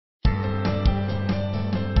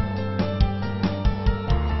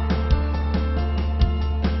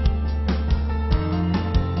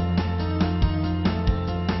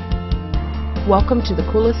Welcome to the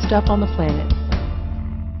coolest stuff on the planet.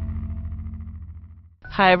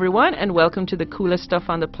 Hi everyone, and welcome to the coolest stuff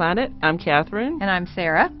on the planet. I'm Catherine. And I'm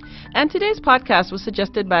Sarah. And today's podcast was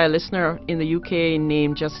suggested by a listener in the UK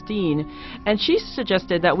named Justine. And she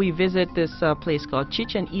suggested that we visit this place called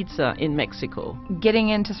Chichen Itza in Mexico. Getting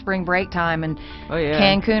into spring break time, and yeah.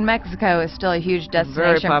 Cancun, Mexico is still a huge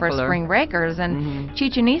destination for spring breakers. And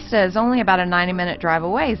Chichen Itza is only about a 90-minute drive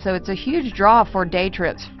away, so it's a huge draw for day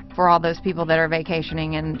trips for all those people that are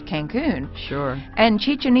vacationing in Cancun. Sure. And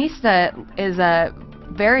Chichen Itza is a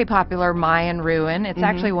very popular Mayan ruin. It's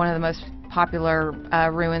actually one of the most popular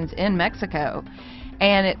ruins in Mexico.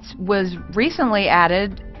 And it was recently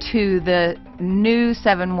added to the new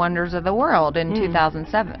Seven Wonders of the World in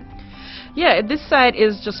 2007. Yeah, this site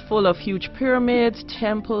is just full of huge pyramids,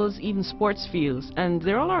 temples, even sports fields, and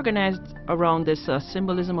they're all organized around this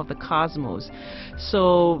symbolism of the cosmos.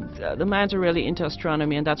 So the Mayans are really into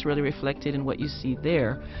astronomy, and that's really reflected in what you see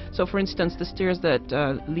there. So for instance, the stairs that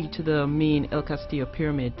lead to the main El Castillo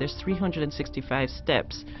pyramid, there's 365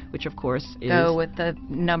 steps, which of course is... Go with the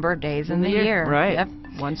number of days in the year. Right. Yep.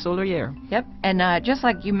 One solar year. Yep. And just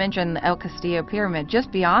like you mentioned, the El Castillo pyramid,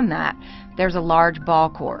 just beyond that, there's a large ball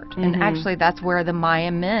court. And actually, that's where the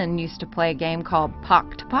Mayan men used to play a game called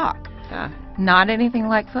Poc to Poc. Not anything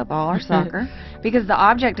like football or soccer, because the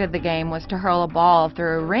object of the game was to hurl a ball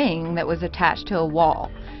through a ring that was attached to a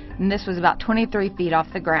wall. And this was about 23 feet off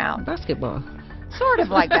the ground. Basketball. Sort of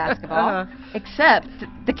like basketball, except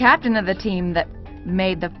the captain of the team that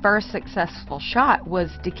made the first successful shot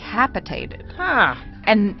was decapitated.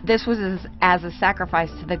 And this was as a sacrifice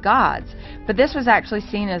to the gods. But this was actually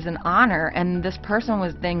seen as an honor, and this person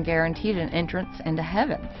was then guaranteed an entrance into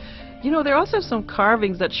heaven. You know, there are also some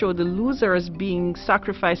carvings that show the losers being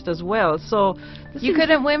sacrificed as well. So you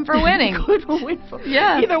couldn't win for winning. You couldn't win for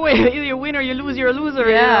yeah. Either way, either you win or you lose, you're a loser.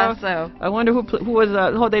 Yeah. You know? So I wonder who was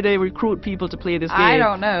how did they recruit people to play this game? I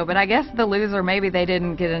don't know, but I guess the loser, maybe they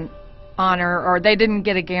didn't get an honor, or they didn't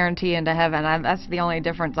get a guarantee into heaven. That's the only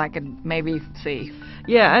difference I could maybe see.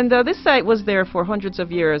 Yeah, and this site was there for hundreds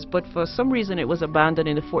of years, but for some reason it was abandoned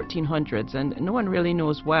in the 1400s, and no one really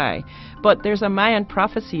knows why. But there's a Mayan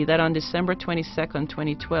prophecy that on December 22nd,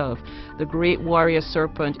 2012, the great warrior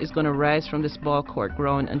serpent is going to rise from this ball court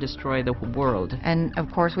ground and destroy the world. And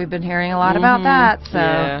of course, we've been hearing a lot about that. So,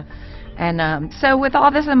 yeah. And so with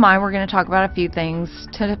all this in mind, we're going to talk about a few things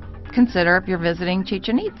to consider if you're visiting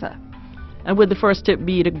Chichen Itza. And would the first tip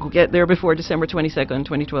be to get there before December 22nd,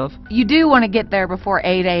 2012? You do want to get there before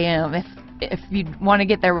 8 a.m. if you want to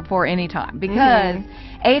get there before any time, because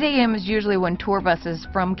 8 a.m. is usually when tour buses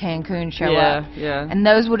from Cancun show up. Yeah. And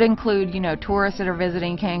those would include, tourists that are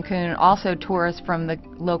visiting Cancun, also tourists from the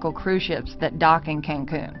local cruise ships that dock in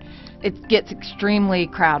Cancun. It gets extremely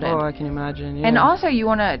crowded. Oh, I can imagine, yeah. And also you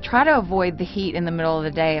want to try to avoid the heat in the middle of the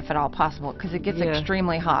day if at all possible, because it gets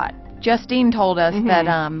extremely hot. Justine told us that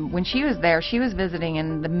when she was there, she was visiting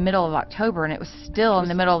in the middle of October, and it was still in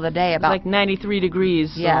the middle of the day. About like 93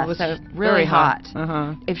 degrees. So yeah, it was so really hot.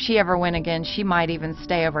 If she ever went again, she might even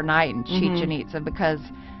stay overnight in Chichen Itza, because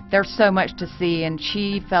there's so much to see, and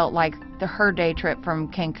she felt like her day trip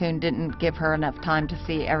from Cancun didn't give her enough time to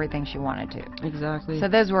see everything she wanted to. Exactly. So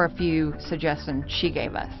those were a few suggestions she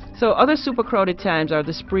gave us. So other super crowded times are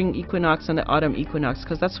the spring equinox and the autumn equinox,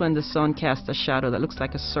 because that's when the sun casts a shadow that looks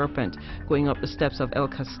like a serpent going up the steps of El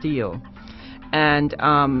Castillo. And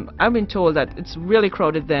I've been told that it's really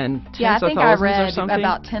crowded then. Yeah, I think I read something.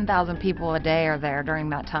 about 10,000 people a day are there during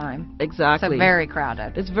that time. Exactly. So very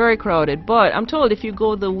crowded. It's very crowded. But I'm told if you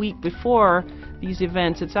go the week before these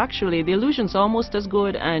events, it's actually, the illusion's almost as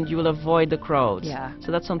good, and you will avoid the crowds. Yeah.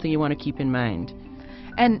 So that's something you want to keep in mind.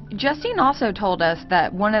 And Justine also told us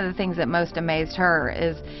that one of the things that most amazed her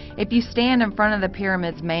is if you stand in front of the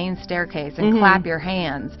pyramid's main staircase and clap your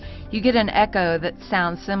hands, you get an echo that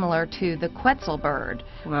sounds similar to the Quetzal bird,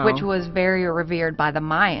 which was very revered by the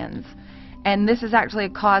Mayans. And this is actually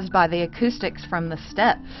caused by the acoustics from the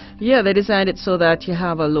steps. Yeah, they designed it so that you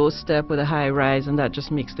have a low step with a high rise, and that just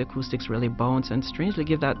makes the acoustics really bounce and strangely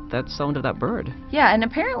give that sound of that bird. Yeah, and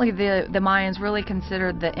apparently the Mayans really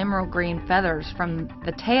considered the emerald green feathers from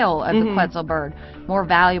the tail of the Quetzal bird more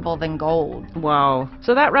valuable than gold. Wow.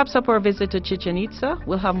 So that wraps up our visit to Chichen Itza.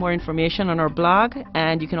 We'll have more information on our blog,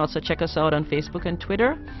 and you can also check us out on Facebook and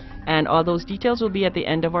Twitter. And all those details will be at the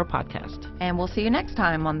end of our podcast. And we'll see you next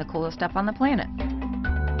time on The Coolest Stuff on the Planet.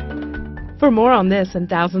 For more on this and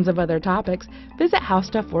thousands of other topics, visit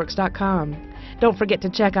howstuffworks.com. Don't forget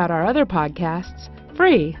to check out our other podcasts,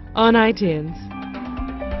 free on iTunes.